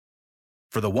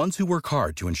For the ones who work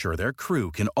hard to ensure their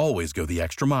crew can always go the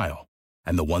extra mile,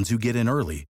 and the ones who get in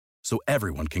early so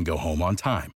everyone can go home on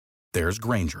time, there's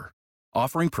Grainger,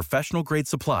 offering professional-grade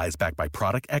supplies backed by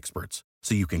product experts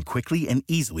so you can quickly and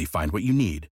easily find what you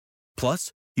need.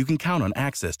 Plus, you can count on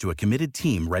access to a committed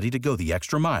team ready to go the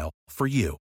extra mile for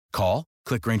you. Call,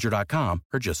 click Grainger.com,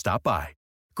 or just stop by.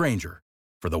 Grainger,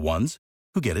 for the ones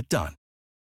who get it done.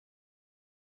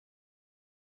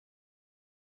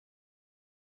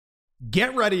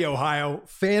 Get ready, Ohio.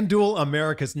 FanDuel,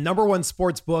 America's #1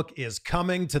 sports book, is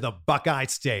coming to the Buckeye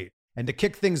State. And to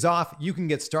kick things off, you can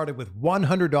get started with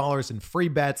 $100 in free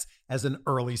bets as an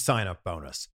early sign-up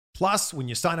bonus. Plus, when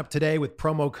you sign up today with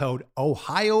promo code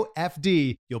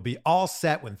OhioFD, you'll be all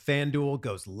set when FanDuel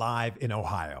goes live in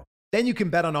Ohio. Then you can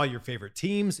bet on all your favorite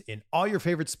teams in all your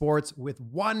favorite sports with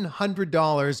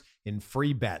 $100 in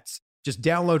free bets. Just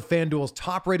download FanDuel's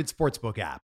top-rated sportsbook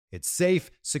app. It's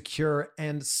safe, secure,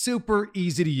 and super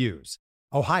easy to use.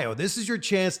 Ohio, this is your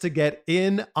chance to get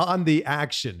in on the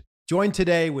action. Join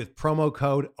today with promo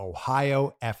code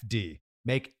OhioFD.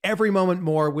 Make every moment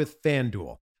more with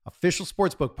FanDuel, official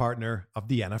sportsbook partner of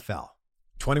the NFL.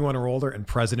 21 or older and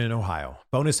present in Ohio.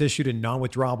 Bonus issued in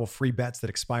non-withdrawable free bets that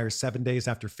expire 7 days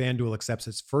after FanDuel accepts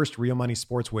its first real money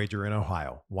sports wager in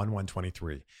Ohio,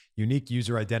 1/1/23. Unique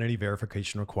user identity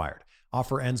verification required.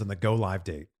 Offer ends on the go live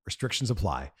date. Restrictions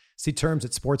apply. See terms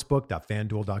at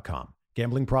sportsbook.fanduel.com.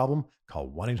 Gambling problem? Call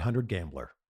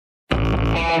 1-800-GAMBLER.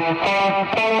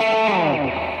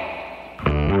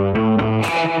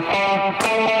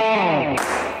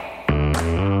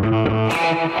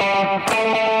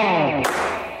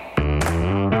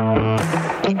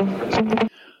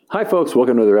 Hi, folks.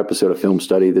 Welcome to another episode of Film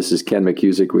Study. This is Ken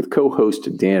McCusick with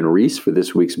co-host Dan Reese for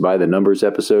this week's By the Numbers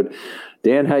episode.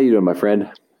 Dan, how you doing, my friend?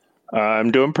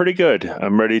 I'm doing pretty good.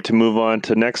 I'm ready to move on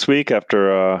to next week after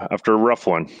a rough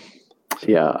one.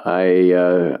 Yeah,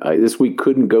 I this week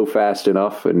couldn't go fast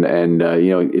enough, and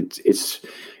you know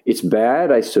it's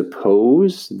bad, I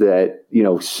suppose, that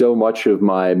so much of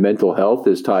my mental health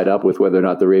is tied up with whether or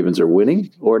not the Ravens are winning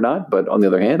or not. But on the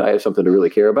other hand, I have something to really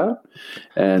care about,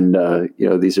 and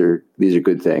these are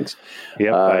good things.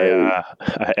 Yeah,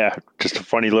 I just a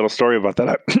funny little story about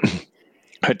that.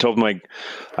 I told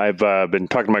I've been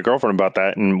talking to my girlfriend about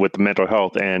that and with the mental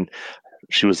health, and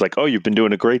she was like, "Oh, you've been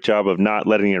doing a great job of not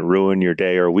letting it ruin your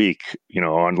day or week,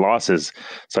 on losses."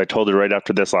 So I told her right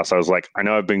after this loss, I was like, "I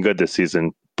know I've been good this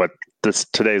season, but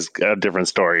today's a different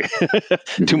story.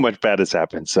 Too much bad has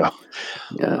happened." So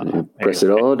yeah, press it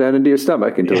all down into your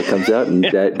stomach until it comes out, and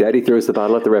Daddy throws the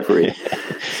bottle at the referee.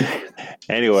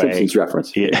 Anyway, Simpsons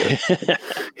reference. Yeah.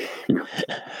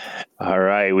 All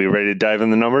right, we ready to dive in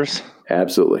the numbers?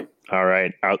 Absolutely. All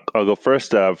right, I'll go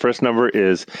first. First number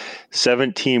is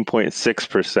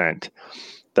 17.6%.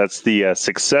 That's the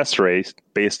success rate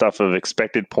based off of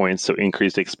expected points, so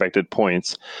increased expected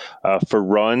points for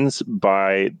runs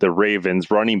by the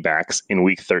Ravens running backs in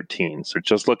Week 13. So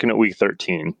just looking at Week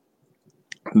 13,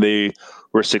 they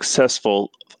were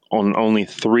successful on only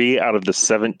 3 out of the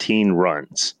 17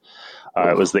 runs.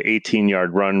 It was the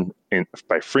 18-yard run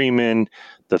by Freeman,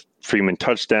 the Freeman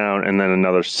touchdown, and then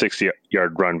another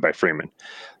 60-yard run by Freeman.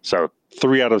 So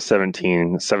 3 out of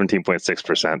 17,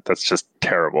 17.6%. That's just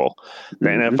terrible. The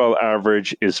NFL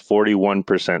average is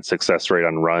 41% success rate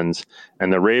on runs,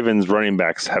 and the Ravens running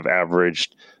backs have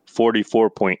averaged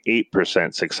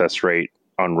 44.8% success rate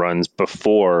on runs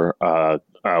before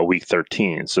Week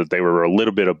 13. So they were a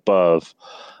little bit above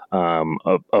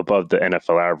the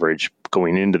NFL average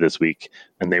going into this week,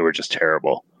 and they were just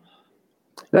terrible.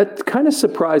 That kind of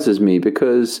surprises me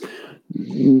because,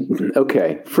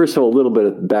 okay, first of all, a little bit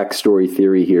of backstory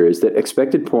theory here is that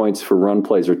expected points for run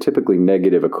plays are typically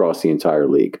negative across the entire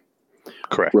league.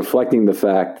 Correct. Reflecting the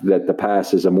fact that the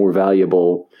pass is a more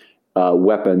valuable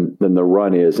weapon than the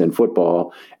run is in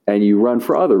football, and you run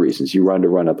for other reasons. You run to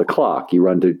run out the clock. You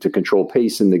run to control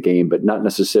pace in the game, but not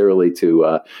necessarily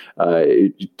to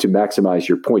maximize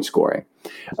your point scoring.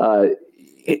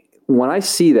 When I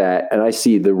see that, and I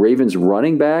see the Ravens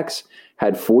running backs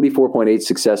had 44.8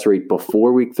 success rate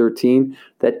before Week 13,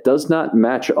 that does not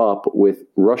match up with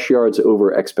rush yards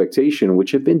over expectation,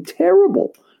 which have been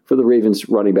terrible for the Ravens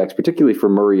running backs, particularly for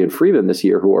Murray and Freeman this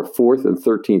year, who are 4th and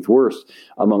 13th worst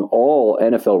among all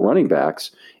NFL running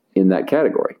backs in that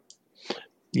category.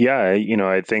 Yeah,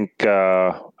 I think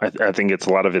I think it's a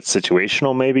lot of it's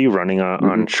situational, maybe running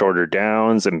on shorter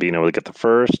downs and being able to get the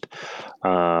first.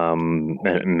 And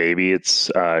maybe it's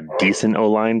decent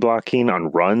O-line blocking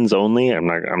on runs only. I'm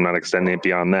not extending it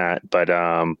beyond that, but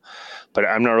I'm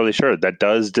not really sure. That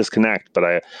does disconnect.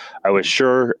 But I was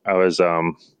sure I was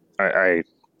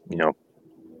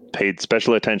paid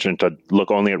special attention to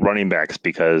look only at running backs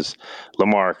because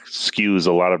Lamar skews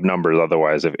a lot of numbers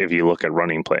otherwise if you look at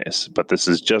running plays. But this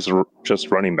is just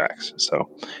running backs. So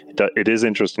it is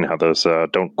interesting how those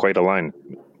don't quite align.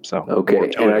 So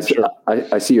okay, and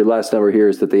I see your last number here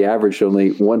is that they averaged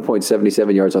only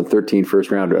 1.77 yards on 13 first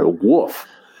rounder. Woof.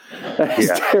 That's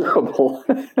terrible.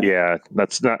 Yeah,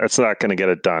 that's not going to get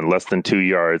it done. Less than 2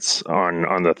 yards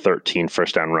on the 13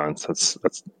 first down runs. That's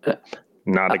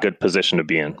not a good position to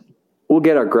be in. We'll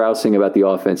get our grousing about the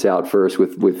offense out first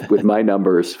with my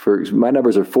numbers. My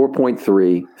numbers are 4.3,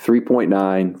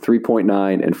 3.9,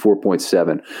 3.9, and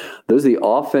 4.7. Those are the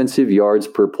offensive yards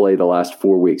per play the last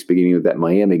 4 weeks, beginning with that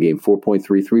Miami game. 4.3,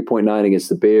 3.9 against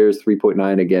the Bears,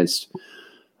 3.9 against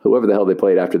whoever the hell they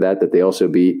played after that they also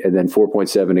beat, and then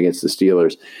 4.7 against the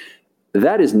Steelers.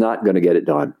 That is not going to get it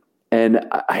done. And,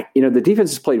 the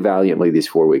defense has played valiantly these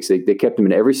 4 weeks. They kept them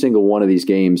in every single one of these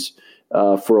games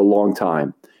for a long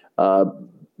time.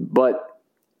 But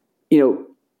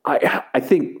I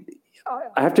think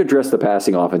I have to address the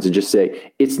passing offense and just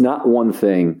say it's not one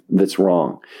thing that's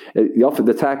wrong.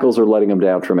 The tackles are letting them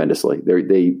down tremendously.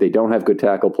 They don't have good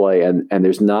tackle play, and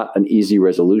there's not an easy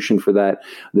resolution for that.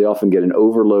 They often get an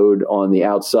overload on the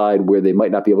outside where they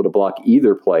might not be able to block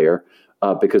either player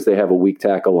because they have a weak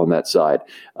tackle on that side.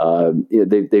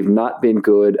 They've not been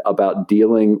good about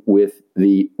dealing with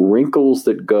the wrinkles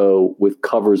that go with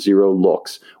cover zero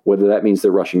looks, whether that means they're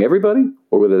rushing everybody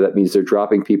or whether that means they're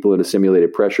dropping people into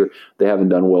simulated pressure. They haven't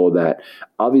done well with that.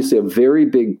 Obviously, a very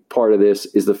big part of this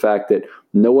is the fact that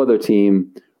no other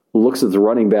team looks at the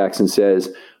running backs and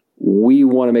says, we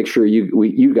want to make sure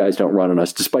you guys don't run on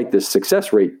us, despite this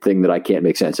success rate thing that I can't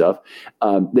make sense of.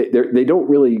 They don't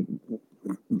really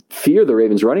fear the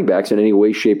Ravens running backs in any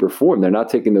way, shape, or form. They're not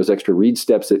taking those extra read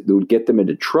steps that would get them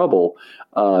into trouble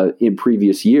in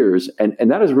previous years.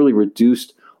 And that has really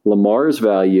reduced Lamar's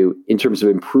value in terms of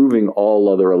improving all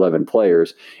other 11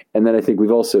 players. And then I think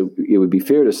it would be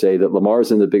fair to say that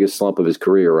Lamar's in the biggest slump of his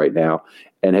career right now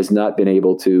and has not been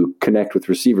able to connect with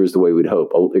receivers the way we'd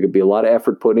hope. There could be a lot of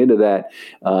effort put into that.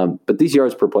 But these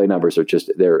yards per play numbers are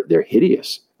just, they're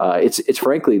hideous. It's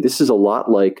frankly, this is a lot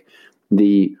like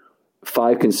the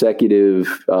 5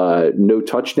 consecutive no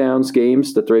touchdowns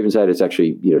games that the Ravens had. It's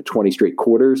actually 20 straight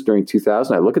quarters during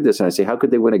 2000. I look at this and I say, how could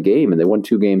they win a game? And they won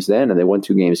 2 games then, and they won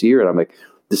 2 games here. And I'm like,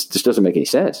 this doesn't make any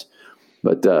sense.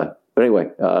 But anyway,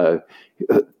 they're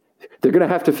going to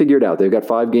have to figure it out. They've got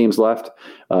 5 games left.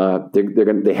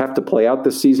 They have to play out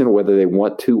this season whether they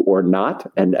want to or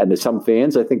not. And some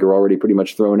fans, I think, are already pretty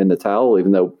much thrown in the towel,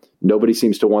 even though nobody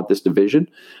seems to want this division.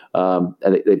 And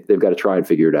they've got to try and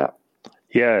figure it out.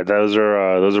 Yeah, those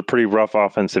are pretty rough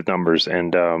offensive numbers,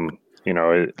 and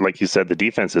like you said, the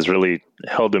defense has really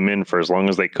held them in for as long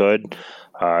as they could.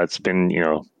 It's been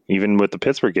even with the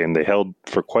Pittsburgh game, they held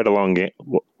for quite a long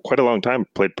time,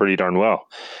 played pretty darn well,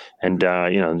 and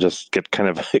just get kind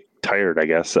of tired, I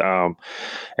guess.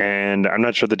 And I'm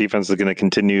not sure the defense is going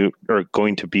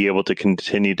to be able to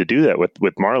continue to do that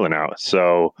with Marlon out.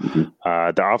 So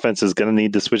the offense is going to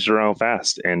need to switch it around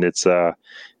fast, and it's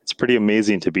pretty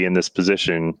amazing to be in this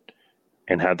position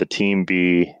and have the team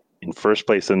be in first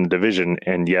place in the division,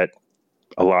 and yet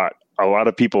a lot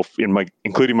of people,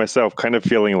 including myself, kind of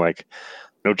feeling like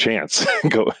no chance.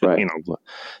 Right.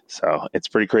 So it's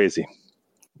pretty crazy.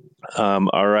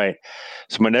 All right.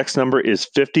 So my next number is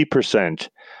 50%.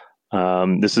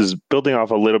 This is building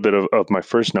off a little bit of my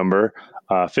first number.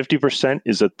 50%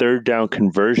 is a third down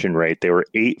conversion rate. They were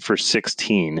 8 for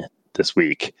 16 this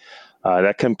week.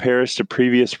 That compares to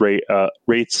previous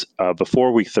rates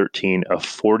before week 13 of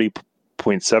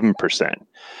 40.7%.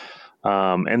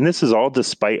 And this is all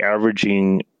despite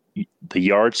averaging the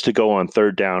yards to go on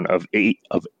third down of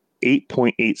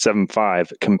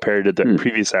 8.875 compared to the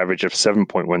previous average of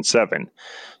 7.17.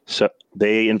 So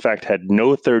they, in fact, had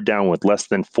no third down with less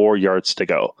than 4 yards to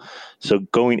go. So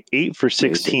going 8 for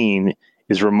 16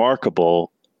 is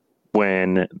remarkable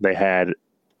when they had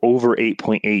over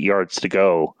 8.8 yards to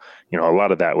go. A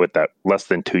lot of that with that less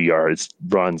than 2 yards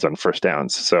runs on first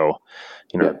downs. So,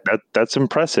 that's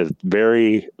impressive.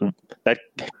 That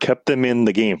kept them in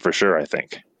the game for sure, I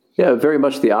think. Yeah, very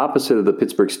much the opposite of the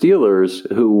Pittsburgh Steelers,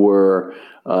 who were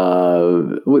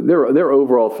their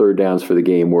overall third downs for the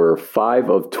game were 5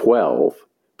 of 12,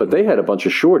 but they had a bunch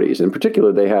of shorties. In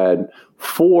particular, they had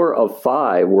 4 of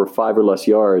 5 were 5 or less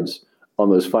yards on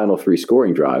those final 3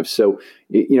 scoring drives. So,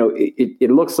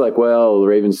 it looks like, well, the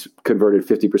Ravens converted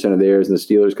 50% of theirs and the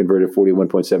Steelers converted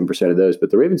 41.7% of those. But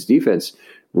the Ravens defense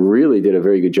really did a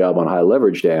very good job on high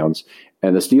leverage downs.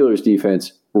 And the Steelers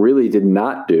defense really did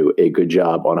not do a good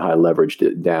job on high leverage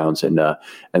downs, and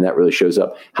that really shows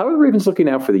up. How are the Ravens looking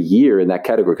out for the year in that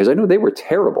category? Because I know they were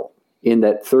terrible in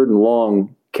that third and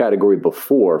long category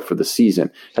before for the season.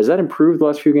 Has that improved the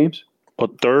last few games? Well,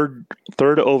 third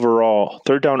down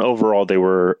overall, they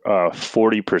were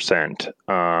 40%,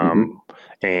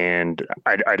 and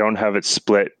I don't have it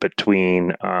split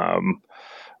between how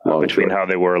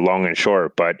they were long and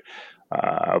short, but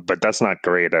that's not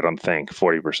great. I don't think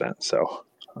 40%. So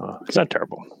it's not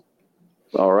terrible.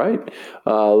 All right,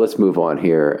 let's move on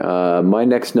here. My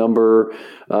next number,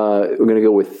 we're going to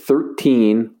go with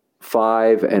 13,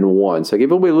 5, and 1. So I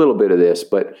gave away a little bit of this,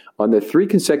 but on the 3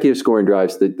 consecutive scoring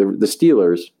drives, the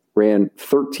Steelers ran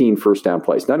 13 first down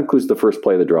plays. That includes the first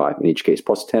play of the drive in each case,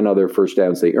 plus 10 other first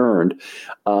downs they earned.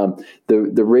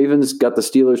 The Ravens got the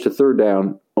Steelers to third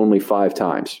down only 5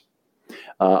 times.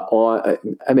 I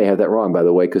may have that wrong, by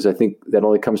the way, because I think that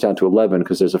only comes down to 11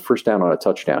 because there's a first down on a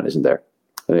touchdown, isn't there?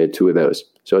 And they had 2 of those.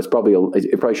 So it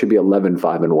probably should be 11,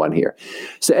 5, and 1 here.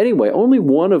 So anyway, only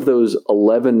one of those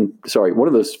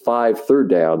 5 third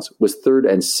downs was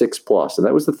 3rd and 6 plus, and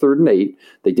that was the 3rd and 8.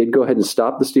 They did go ahead and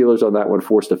stop the Steelers on that one,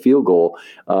 forced a field goal.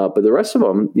 But the rest of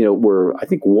them, were, I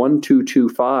think, 1, 2, 2,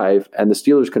 5, and the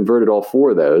Steelers converted all 4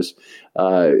 of those.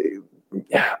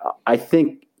 I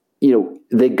think,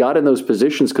 they got in those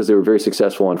positions because they were very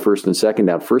successful on first and second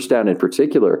down. First down in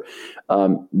particular,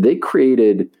 they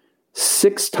created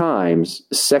 6 times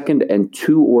 2nd and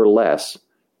 2 or less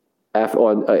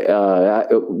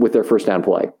with their first down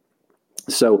play.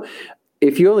 So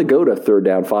if you only go to third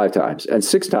down 5 times and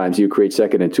 6 times you create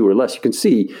 2nd and 2 or less, you can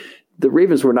see the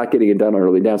Ravens were not getting it done on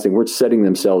early downs. They weren't setting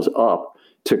themselves up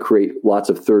to create lots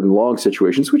of third and long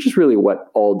situations, which is really what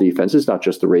all defenses, not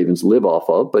just the Ravens, live off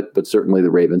of, but certainly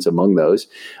the Ravens among those.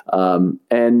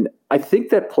 And I think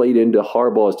that played into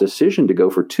Harbaugh's decision to go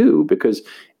for 2, because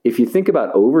if you think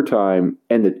about overtime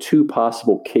and the 2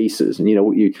 possible cases, and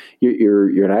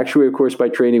you're an actuary, of course, by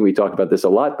training. We talk about this a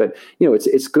lot, but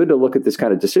it's good to look at this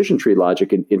kind of decision tree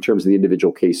logic in terms of the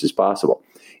individual cases possible.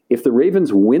 If the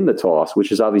Ravens win the toss,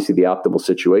 which is obviously the optimal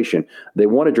situation, they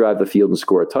want to drive the field and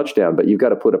score a touchdown, but you've got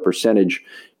to put a percentage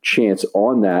chance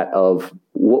on that of,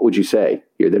 what would you say?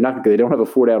 They don't have a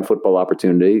 4-down football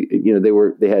opportunity.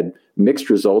 They had mixed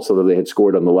results, although they had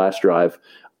scored on the last drive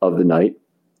of the night.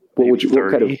 What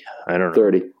kind of? I don't know.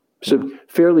 30. So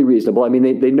fairly reasonable. I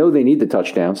mean, they know they need the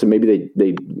touchdown, so maybe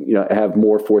they have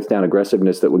more 4th down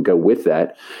aggressiveness that would go with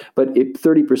that. But if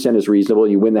 30% is reasonable,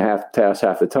 you win the half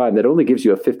the time. That only gives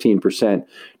you a 15%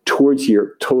 towards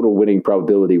your total winning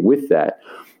probability with that.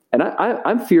 And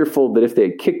I'm fearful that if they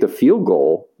had kicked a field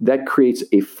goal, that creates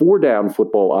a 4-down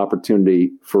football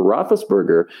opportunity for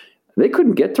Roethlisberger. They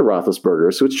couldn't get to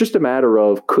Roethlisberger, so it's just a matter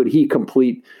of, could he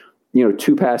complete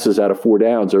 2 passes out of 4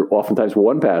 downs, or oftentimes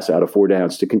 1 pass out of 4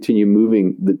 downs to continue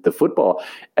moving the football.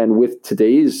 And with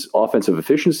today's offensive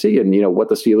efficiency and, what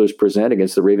the Steelers present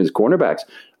against the Ravens cornerbacks,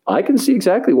 I can see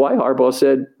exactly why Harbaugh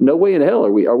said, no way in hell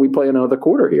are we playing another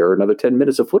quarter here or another 10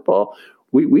 minutes of football.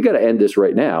 We got to end this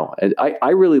right now. And I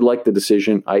really like the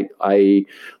decision. I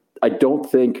don't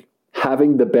think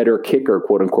having the better kicker,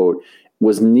 quote unquote,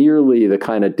 was nearly the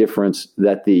kind of difference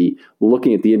that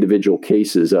looking at the individual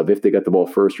cases of if they got the ball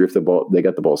first or if they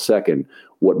got the ball second,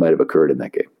 what might have occurred in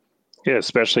that game. Yeah,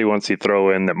 especially once you throw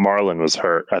in that Marlon was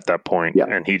hurt at that point,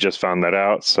 and he just found that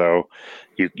out. So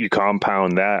you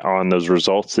compound that on those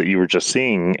results that you were just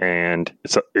seeing, and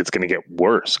it's going to get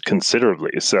worse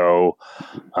considerably. So,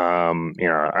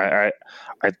 I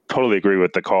totally agree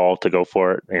with the call to go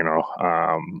for it.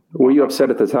 Were you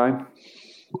upset at the time?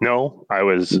 No, I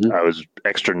was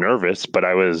extra nervous, but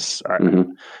I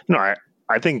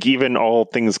think even all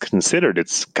things considered,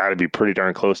 it's got to be pretty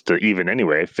darn close to even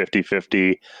anyway,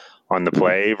 50-50 on the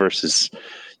play versus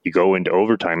you go into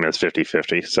overtime as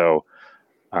 50-50. So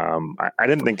I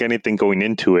didn't think anything going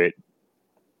into it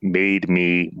made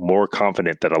me more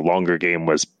confident that a longer game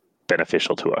was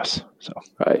beneficial to us. So,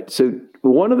 right. So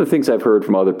one of the things I've heard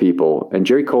from other people, and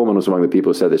Jerry Coleman was among the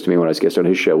people who said this to me when I was guest on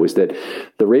his show, was that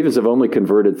the Ravens have only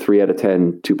converted 3 out of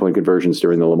 10 2-point conversions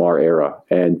during the Lamar era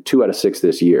and 2 out of 6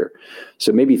 this year.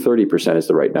 So maybe 30% is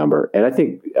the right number. And I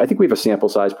think we have a sample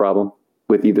size problem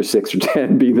with either 6 or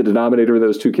 10 being the denominator in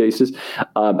those 2 cases.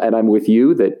 And I'm with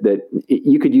you that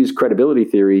you could use credibility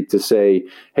theory to say,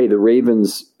 hey, the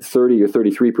Ravens 30 or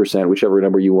 33%, whichever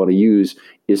number you want to use,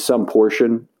 is some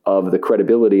portion of the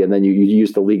credibility, and then you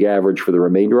use the league average for the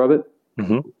remainder of it.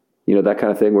 Mm-hmm. That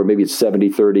kind of thing, where maybe it's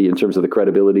 70-30 in terms of the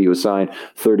credibility you assign,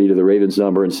 30 to the Ravens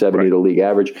number and 70 to the league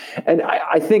average. And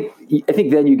I think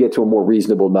then you get to a more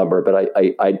reasonable number, but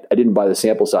I didn't buy the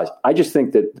sample size. I just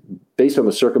think that based on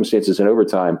the circumstances in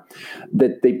overtime,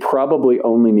 that they probably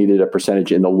only needed a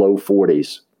percentage in the low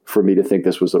 40s for me to think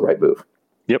this was the right move.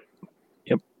 Yep.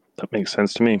 That makes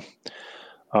sense to me.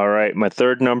 All right. My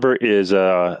third number is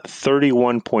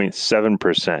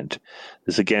 31.7%.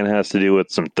 This again has to do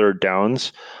with some third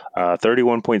downs.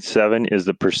 31.7 is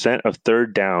the percent of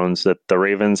third downs that the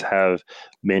Ravens have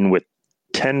been with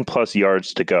 10 plus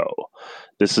yards to go.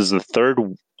 This is the third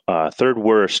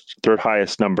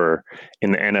highest number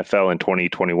in the NFL in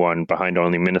 2021, behind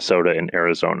only Minnesota and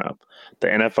Arizona. The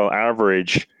NFL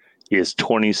average is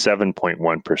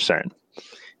 27.1%.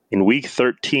 In week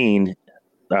 13,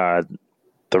 the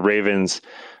Ravens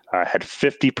had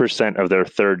 50% of their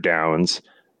third downs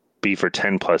be for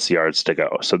 10 plus yards to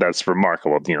go. So that's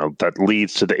remarkable. That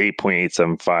leads to the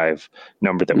 8.875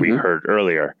 number that we heard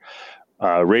earlier.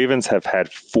 Ravens have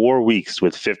had 4 weeks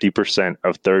with 50%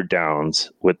 of third downs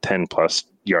with 10 plus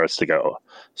yards to go.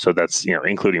 So that's,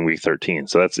 including week 13.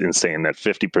 So that's insane that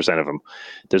 50% of them.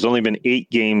 There's only been 8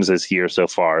 games this year so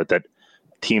far that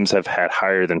teams have had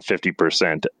higher than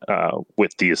 50%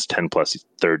 with these 10 plus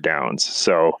third downs.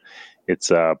 So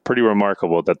it's pretty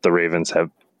remarkable that the Ravens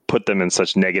have put them in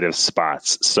such negative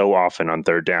spots so often on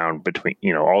third down between,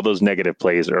 all those negative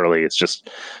plays early. It's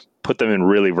just put them in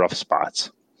really rough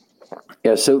spots.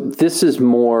 Yeah, so this is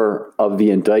more of the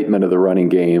indictment of the running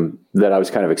game that I was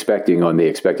kind of expecting on the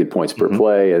expected points per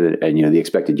play and the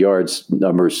expected yards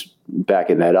numbers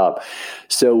backing that up.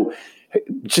 So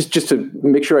just to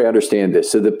make sure I understand this.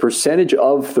 So the percentage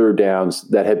of third downs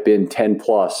that have been 10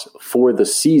 plus for the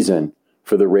season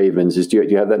for the Ravens do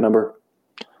you have that number?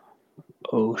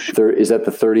 Oh, sure. Is that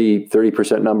the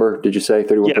 30% number? Did you say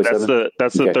 31.7? Yeah,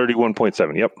 that's the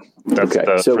 31.7. Yep.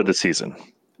 That's for the season.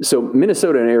 So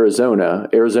Minnesota and Arizona,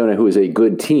 who is a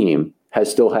good team, has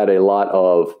still had a lot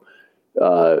of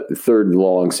third and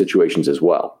long situations as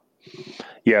well.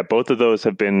 Yeah, both of those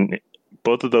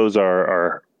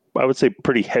are I would say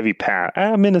pretty heavy pass.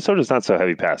 Minnesota's not so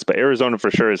heavy pass, but Arizona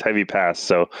for sure is heavy pass.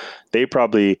 So they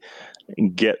probably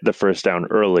get the first down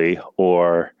early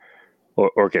or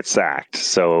get sacked.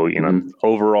 So,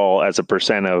 overall as a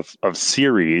percent of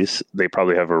series, they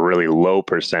probably have a really low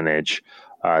percentage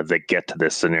that get to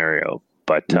this scenario.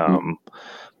 But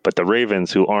the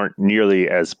Ravens, who aren't nearly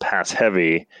as pass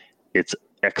heavy, it's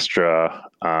extra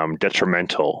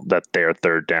detrimental that their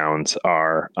third downs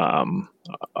are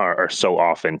so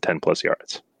often 10 plus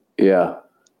yards. Yeah.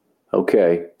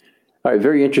 Okay. All right.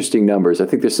 Very interesting numbers. I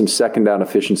think there's some second down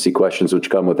efficiency questions which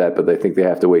come with that, but I think they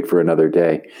have to wait for another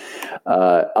day.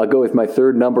 I'll go with my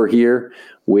third number here,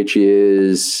 which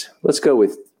is, let's go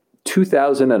with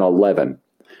 2011.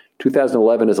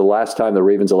 2011 is the last time the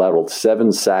Ravens allowed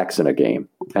 7 sacks in a game.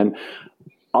 And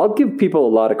I'll give people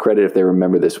a lot of credit if they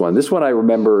remember this one. This one I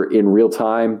remember in real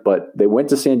time, but they went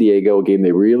to San Diego, a game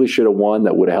they really should have won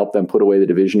that would have helped them put away the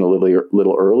division a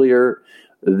little earlier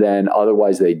than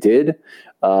otherwise they did.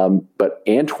 But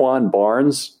Antoine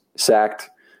Barnes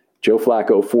sacked Joe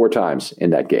Flacco 4 times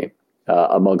in that game,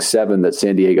 among 7 that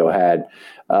San Diego had.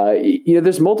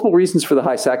 There's multiple reasons for the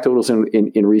high sack totals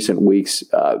in recent weeks.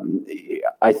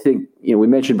 I think, we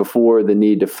mentioned before the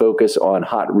need to focus on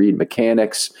hot read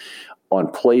mechanics, on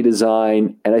play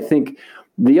design. And I think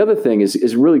the other thing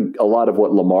is really a lot of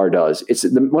what Lamar does.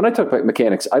 When I talk about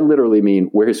mechanics, I literally mean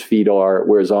where his feet are,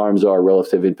 where his arms are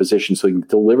relative in position so he can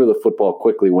deliver the football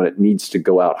quickly when it needs to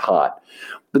go out hot.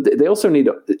 But they also need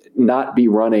to not be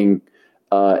running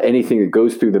anything that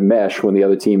goes through the mesh when the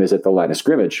other team is at the line of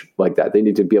scrimmage like that. They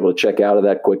need to be able to check out of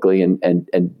that quickly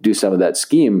and do some of that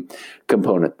scheme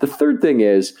component. The third thing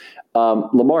is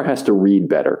Lamar has to read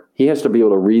better. He has to be able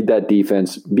to read that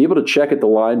defense, be able to check at the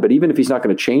line, but even if he's not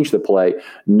going to change the play,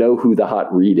 know who the hot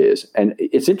read is. And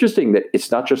it's interesting that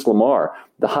it's not just Lamar.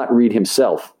 The hot read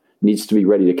himself needs to be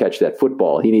ready to catch that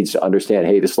football. He needs to understand,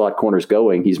 hey, the slot corner's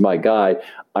going. He's my guy.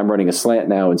 I'm running a slant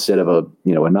now instead of a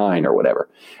 9 or whatever.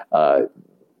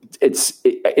 It's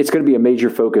going to be a major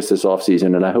focus this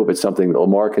offseason, and I hope it's something that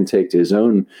Lamar can take to his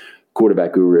own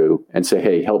quarterback guru and say,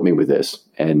 hey, help me with this,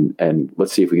 and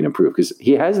let's see if we can improve. Because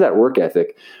he has that work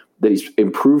ethic that he's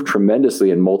improved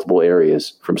tremendously in multiple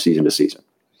areas from season to season.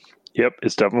 Yep,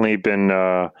 it's definitely been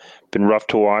rough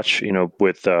to watch,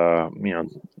 with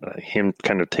him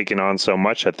kind of taking on so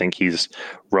much. I think he's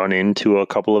run into a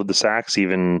couple of the sacks,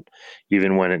 even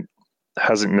when it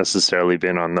hasn't necessarily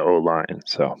been on the O-line.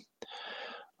 So,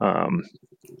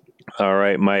 all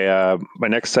right, my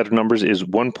next set of numbers is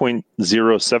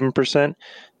 1.07%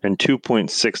 and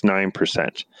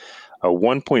 2.69%.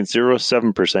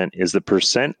 1.07% is the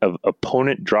percent of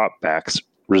opponent dropbacks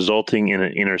resulting in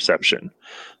an interception.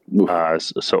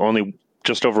 So only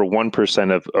just over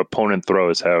 1% of opponent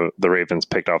throws have the Ravens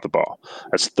picked off the ball.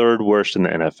 That's third worst in the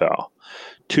NFL.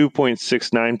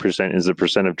 2.69% is the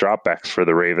percent of dropbacks for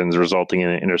the Ravens, resulting in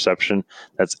an interception.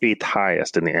 That's eighth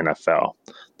highest in the NFL.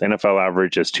 The NFL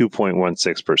average is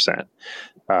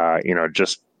 2.16%.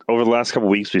 Just over the last couple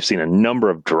of weeks, we've seen a number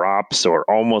of drops or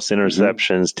almost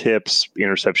interceptions, tips,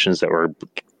 interceptions that were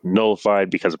nullified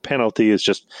because of penalties.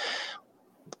 Just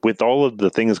with all of the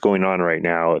things going on right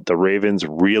now, the Ravens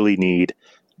really need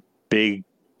big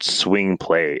swing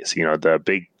plays, the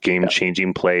big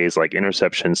game-changing plays like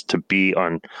interceptions to be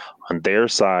on their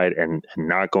side and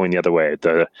not going the other way.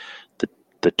 The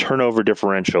turnover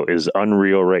differential is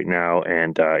unreal right now,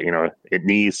 and it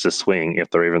needs to swing if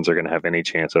the Ravens are going to have any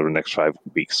chance over the next 5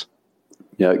 weeks.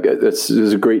 Yeah, those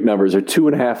are great numbers. They're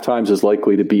 2.5 times as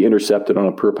likely to be intercepted on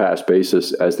a per pass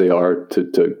basis as they are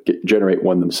to generate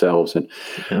one themselves, and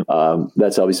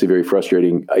that's obviously very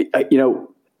frustrating.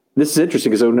 This is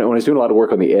interesting because when I was doing a lot of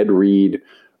work on the Ed Reed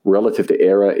relative to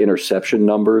era interception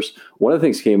numbers, one of the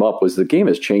things that came up was the game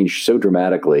has changed so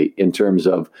dramatically in terms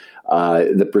of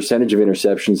the percentage of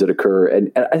interceptions that occur,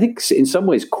 and I think in some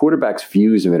ways quarterbacks'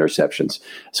 views of interceptions.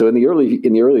 So in the early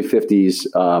 50s,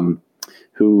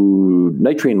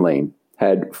 Nitrate Lane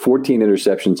had 14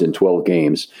 interceptions in 12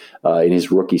 games in his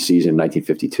rookie season in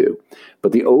 1952.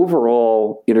 But the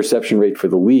overall interception rate for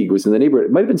the league was in the neighborhood.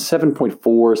 It might have been 7.4,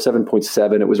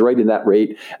 7.7. It was right in that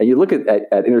rate. And you look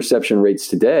at interception rates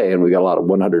today, and we got a lot of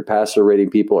 100 passer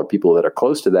rating people or people that are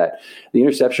close to that. The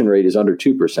interception rate is under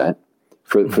 2%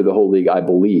 for the whole league, I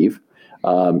believe.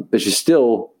 Which is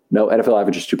still, NFL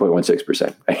average is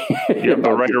 2.16%. Yeah,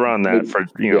 but right around that for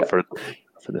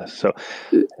this. So,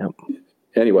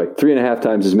 Anyway, 3.5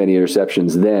 times as many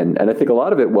interceptions then. And I think a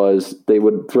lot of it was they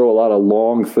would throw a lot of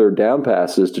long third down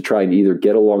passes to try and either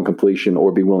get a long completion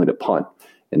or be willing to punt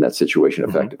in that situation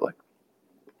effectively.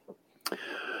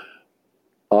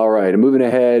 All right, I'm moving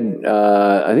ahead.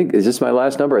 I think, is this my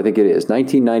last number? I think it is.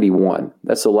 1991.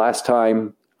 That's the last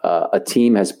time a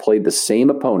team has played the same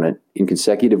opponent in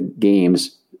consecutive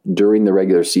games during the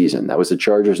regular season. That was the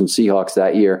Chargers and Seahawks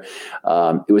that year.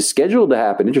 It was scheduled to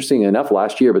happen, interestingly enough,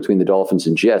 last year between the Dolphins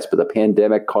and Jets, but the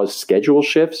pandemic caused schedule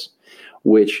shifts,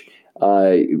 which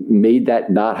made that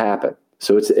not happen.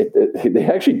 So they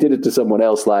actually did it to someone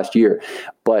else last year,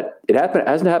 but it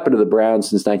hasn't happened to the Browns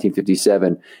since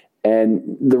 1957.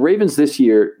 And the Ravens this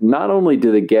year, not only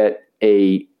do they get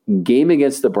a game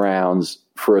against the Browns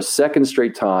for a second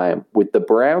straight time, with the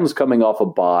Browns coming off a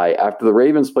bye after the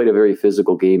Ravens played a very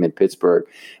physical game in Pittsburgh,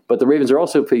 but the Ravens are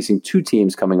also facing two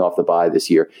teams coming off the bye this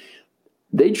year.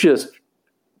 They just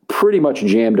pretty much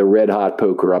jammed a red-hot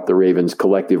poker up the Ravens'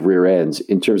 collective rear ends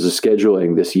in terms of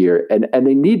scheduling this year, and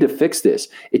they need to fix this.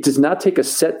 It does not take a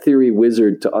set theory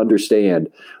wizard to understand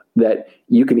that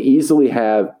you can easily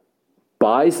have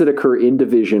buys that occur in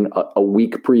division a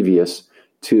week previous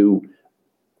to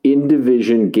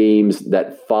in-division games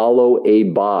that follow a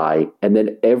bye, and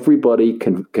then everybody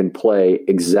can play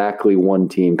exactly one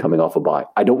team coming off a bye.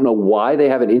 I don't know why they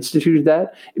haven't instituted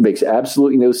that. It makes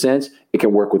absolutely no sense. It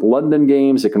can work with London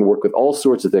games. It can work with all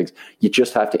sorts of things. You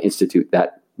just have to institute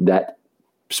that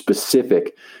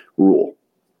specific rule.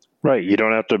 Right. You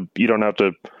don't have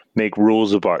to make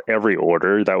rules about every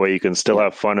order. That way you can still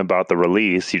have fun about the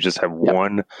release. You just have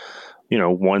one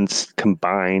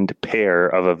combined pair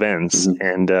of events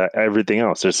and everything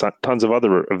else. There's tons of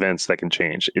other events that can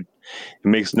change. It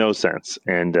makes no sense.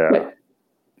 And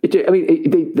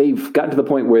they've gotten to the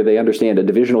point where they understand a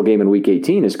divisional game in Week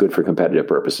 18 is good for competitive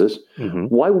purposes.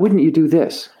 Why wouldn't you do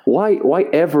this? Why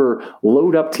ever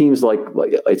load up teams like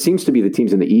it seems to be the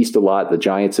teams in the East a lot. The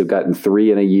Giants have gotten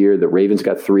 3 in a year. The Ravens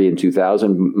got 3 in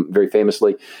 2000, very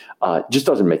famously. Just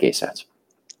doesn't make any sense.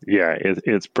 Yeah,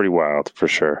 it's pretty wild for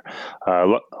sure.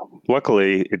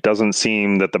 Luckily, it doesn't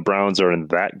seem that the Browns are in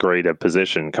that great a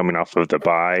position coming off of the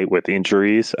bye with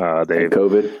injuries. They've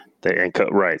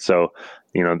COVID. Right. So,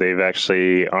 they've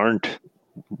actually aren't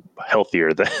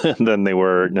healthier than they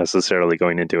were necessarily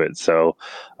going into it. So,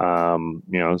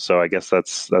 so I guess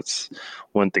that's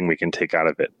one thing we can take out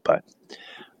of it. But,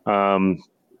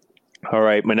 all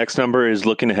right, my next number is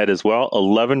looking ahead as well,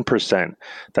 11%.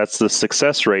 That's the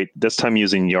success rate, this time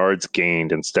using yards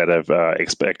gained instead of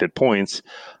expected points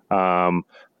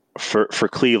for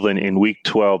Cleveland in Week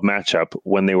 12 matchup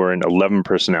when they were in 11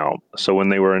 personnel. So when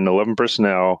they were in 11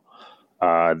 personnel,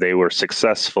 they were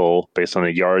successful based on a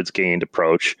yards gained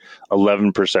approach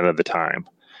 11% of the time.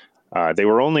 They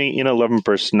were only in 11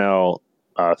 personnel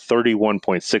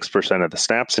 31.6% of the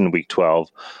snaps in Week 12,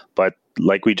 but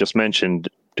like we just mentioned,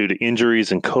 due to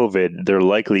injuries and COVID, they're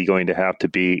likely going to have to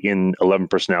be in 11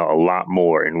 personnel a lot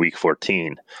more in Week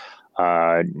 14.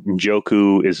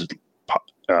 Njoku is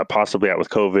possibly out with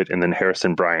COVID, and then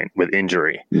Harrison Bryant with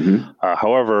injury.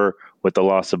 However, with the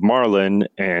loss of Marlon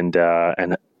and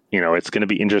it's going to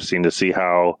be interesting to see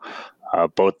how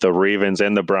both the Ravens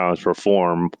and the Browns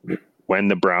perform when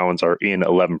the Browns are in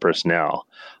 11 personnel.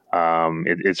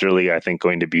 It's really, I think,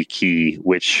 going to be key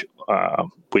which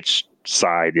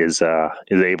side is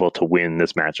able to win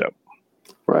this matchup.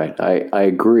 Right. I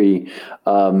agree.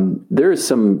 There is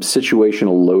some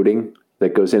situational loading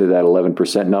that goes into that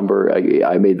 11% number.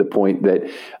 I made the point that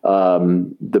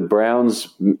the Browns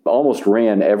almost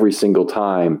ran every single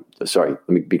time. Sorry, let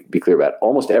me be clear about it.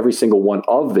 Almost every single one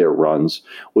of their runs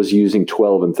was using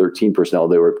 12 and 13 personnel.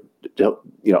 They were,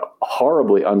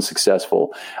 horribly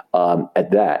unsuccessful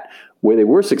at that. Where they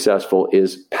were successful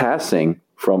is passing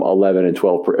from 12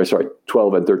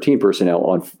 and 13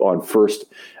 personnel on first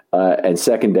and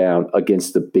second down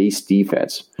against the base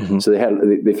defense. So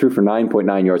they threw for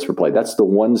 9.9 yards per play. That's the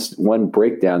one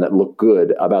breakdown that looked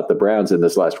good about the Browns in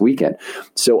this last weekend.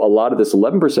 So a lot of this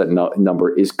 11%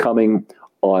 number is coming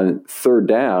on third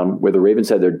down, where the Ravens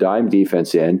had their dime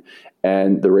defense in,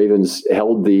 and the Ravens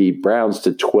held the Browns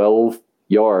to 12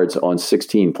 yards on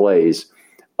 16 plays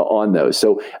on those.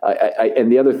 So,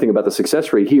 and the other thing about the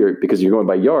success rate here, because you're going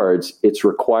by yards, it's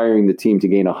requiring the team to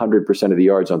gain 100% of the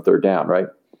yards on third down, right?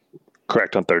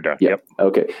 Correct, on third down. Yep.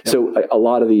 Okay. Yep. So a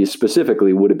lot of these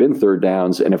specifically would have been third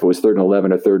downs, and if it was 3rd and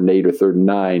 11 or 3rd and 8 or 3rd and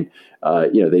 9,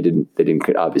 they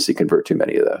didn't obviously convert too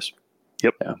many of those.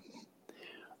 Yep. Yeah.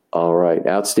 All right.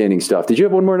 Outstanding stuff. Did you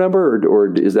have one more number,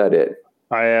 or is that it?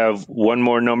 I have one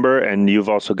more number, and you've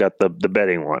also got the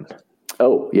betting one.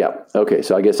 Oh, yeah. Okay.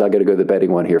 So I guess I got to go to the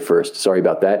betting one here first. Sorry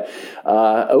about that.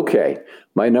 Okay.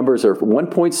 My numbers are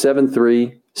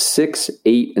 1.73, 6,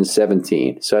 8, and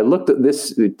 17. So I looked at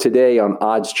this today on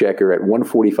Odds Checker at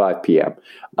 1:45 p.m.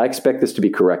 I expect this to be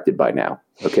corrected by now.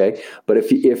 Okay. But if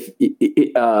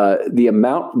the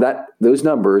amount that those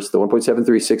numbers, the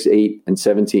 1.73, 6, 8, and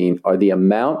 17 are the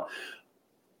amount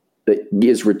that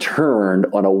is returned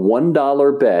on a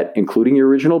 $1 bet, including your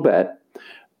original bet,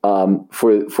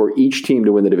 for each team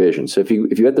to win the division. So if you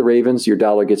bet the Ravens, your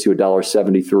dollar gets you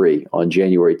 $1.73 on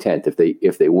January 10th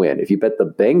if they win. If you bet the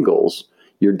Bengals,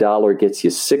 your dollar gets you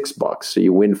 $6, so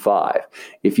you win $5.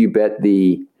 If you bet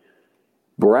the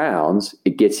Browns,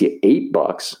 it gets you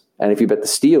 $8, and if you bet the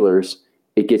Steelers,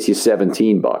 it gets you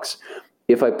 $17.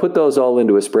 If I put those all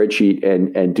into a spreadsheet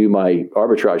and do my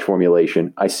arbitrage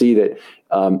formulation, I see that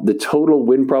the total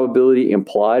win probability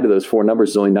implied to those four numbers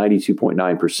is only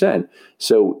 92.9%.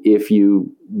 So if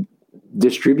you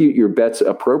distribute your bets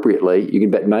appropriately, you can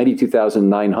bet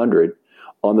 92,900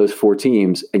 on those four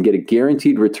teams and get a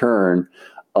guaranteed return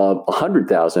of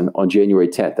 100,000 on January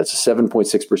 10th. That's a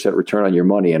 7.6% return on your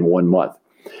money in 1 month.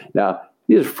 Now,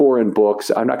 these are foreign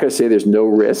books. I'm not going to say there's no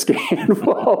risk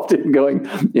involved in going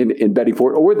in betting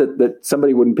for it, or that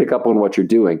somebody wouldn't pick up on what you're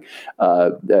doing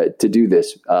to do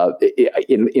this.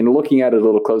 In looking at it a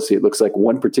little closely, it looks like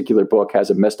one particular book has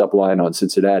a messed up line on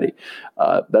Cincinnati.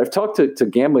 But I've talked to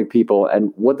gambling people,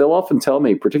 and what they'll often tell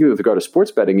me, particularly with regard to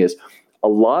sports betting, is a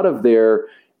lot of their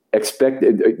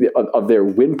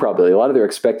win probability, a lot of their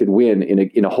expected win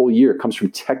in a whole year comes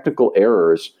from technical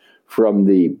errors from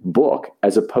the book,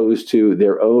 as opposed to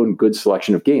their own good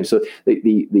selection of games. So the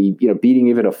beating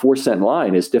even a 4-cent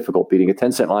line is difficult. Beating a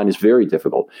 10-cent line is very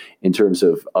difficult in terms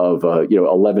of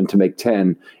 11 to make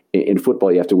 10 in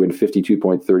football. You have to win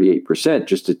 52.38%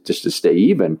 just to stay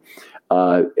even.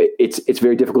 It's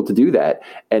very difficult to do that.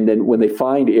 And then when they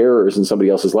find errors in somebody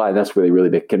else's line, that's where they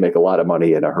really can make a lot of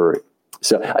money in a hurry.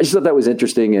 So I just thought that was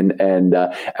interesting. And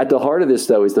at the heart of this,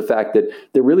 though, is the fact that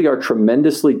there really are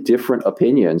tremendously different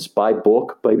opinions by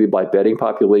book, maybe by betting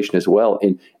population as well,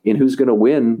 in who's going to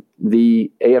win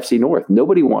the AFC North.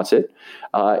 Nobody wants it.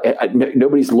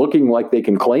 Nobody's looking like they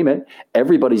can claim it.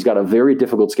 Everybody's got a very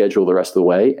difficult schedule the rest of the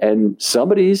way, and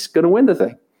somebody's going to win the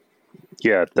thing.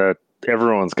 Yeah,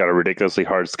 everyone's got a ridiculously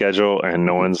hard schedule, and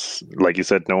no one's, like you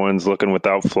said, no one's looking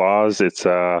without flaws. It's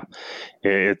going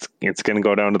to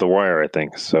go down to the wire, I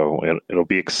think. So it'll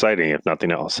be exciting if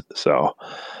nothing else. So,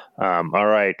 all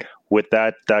right. With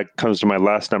that comes to my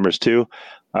last numbers too.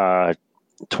 22%,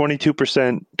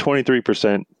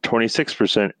 23%,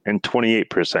 26%, and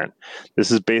 28%. This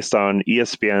is based on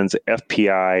ESPN's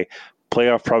FPI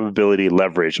playoff probability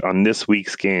leverage on this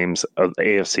week's games of the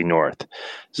AFC North.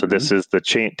 So this is the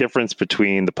difference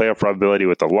between the playoff probability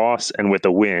with a loss and with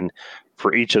a win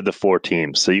for each of the four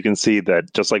teams. So you can see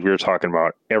that, just like we were talking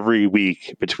about, every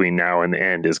week between now and the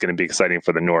end is going to be exciting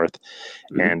for the North.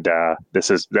 And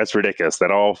that's ridiculous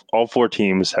that all four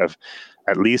teams have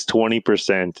at least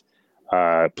 20%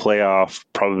 playoff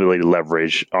probability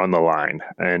leverage on the line,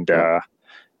 and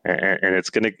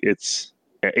it's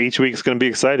each week is going to be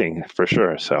exciting for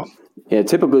sure. So. In a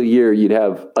typical year, you'd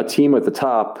have a team at the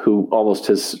top who almost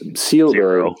has sealed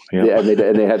zero, and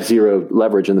they have zero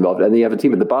leverage in the middle. And then you have a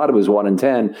team at the bottom who's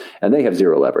 1-10, and they have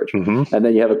zero leverage. Mm-hmm. And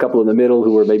then you have a couple in the middle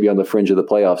who are maybe on the fringe of the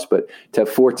playoffs. But to have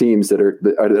 4 teams that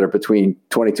are between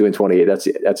 22 and 28,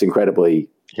 that's incredibly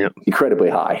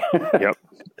high. Yep,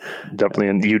 definitely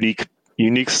a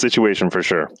unique situation for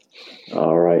sure.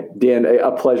 All right, Dan,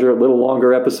 a pleasure. A little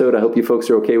longer episode. I hope you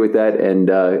folks are okay with that. And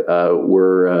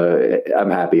I'm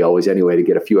happy always anyway to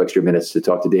get a few extra minutes to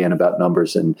talk to Dan about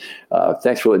numbers. And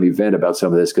thanks for letting me vent about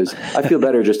some of this, because I feel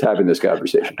better just having this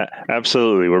conversation.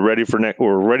 Absolutely, we're ready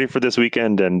for this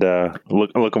weekend, and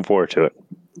looking forward to it.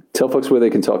 Tell folks where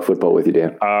they can talk football with you,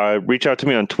 Dan. Reach out to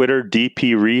me on Twitter,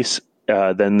 DP Reese,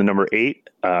 then the number 8.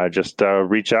 Just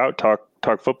reach out,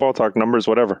 talk football, talk numbers,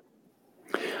 whatever.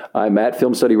 I'm at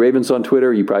Film Study Ravens on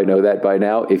Twitter. You probably know that by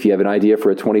now. If you have an idea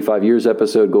for a 25 years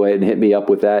episode, go ahead and hit me up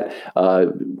with that.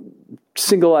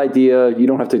 Single idea. You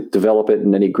don't have to develop it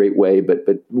in any great way, but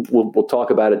we'll talk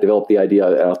about it, develop the idea,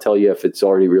 and I'll tell you if it's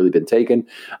already really been taken.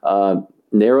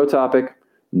 Narrow topic,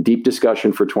 deep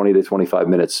discussion for 20 to 25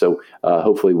 minutes. So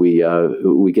hopefully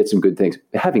we get some good things.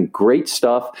 Having great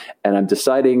stuff, and I'm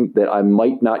deciding that I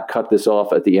might not cut this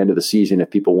off at the end of the season if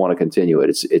people want to continue it.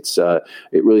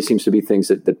 It really seems to be things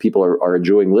that people are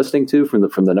enjoying listening to from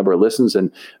the number of listens, and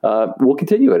we'll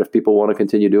continue it if people want to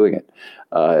continue doing it.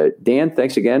 Dan,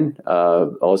 thanks again.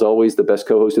 As always, the best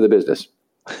co-host in the business.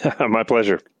 My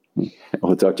pleasure.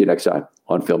 We'll talk to you next time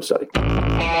on Film Study.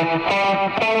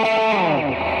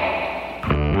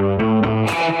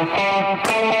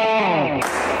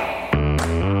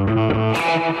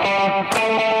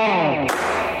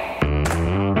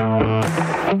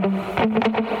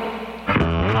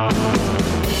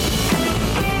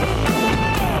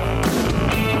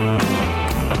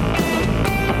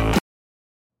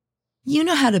 You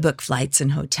know how to book flights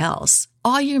and hotels.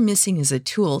 All you're missing is a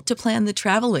tool to plan the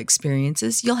travel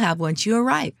experiences you'll have once you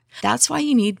arrive. That's why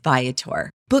you need Viator.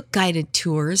 Book guided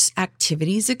tours,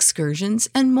 activities, excursions,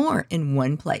 and more in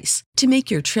one place to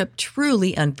make your trip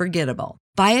truly unforgettable.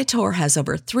 Viator has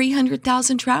over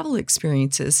 300,000 travel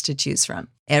experiences to choose from.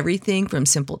 Everything from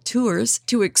simple tours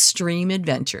to extreme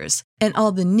adventures and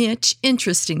all the niche,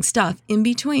 interesting stuff in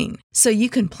between. So you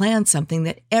can plan something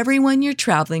that everyone you're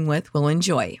traveling with will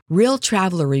enjoy. Real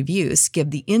traveler reviews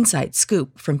give the inside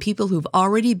scoop from people who've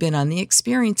already been on the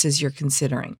experiences you're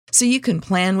considering. So you can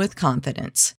plan with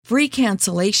confidence. Free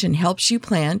cancellation helps you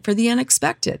plan for the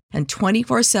unexpected. And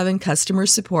 24/7 customer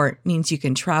support means you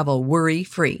can travel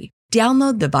worry-free.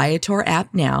 Download the Viator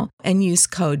app now and use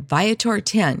code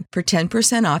Viator10 for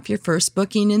 10% off your first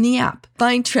booking in the app.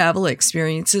 Find travel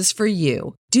experiences for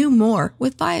you. Do more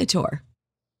with Viator.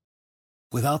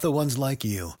 Without the ones like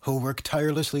you, who work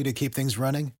tirelessly to keep things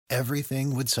running,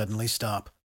 everything would suddenly stop.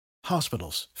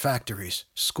 Hospitals, factories,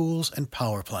 schools, and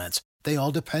power plants, they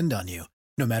all depend on you.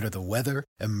 No matter the weather,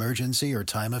 emergency, or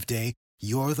time of day,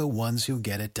 you're the ones who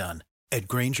get it done. At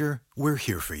Grainger, we're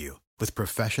here for you. With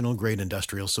professional-grade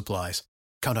industrial supplies,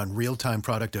 count on real-time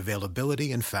product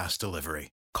availability and fast delivery.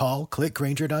 Call, click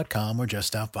Grainger.com, or just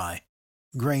stop by.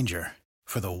 Grainger,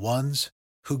 for the ones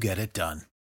who get it done.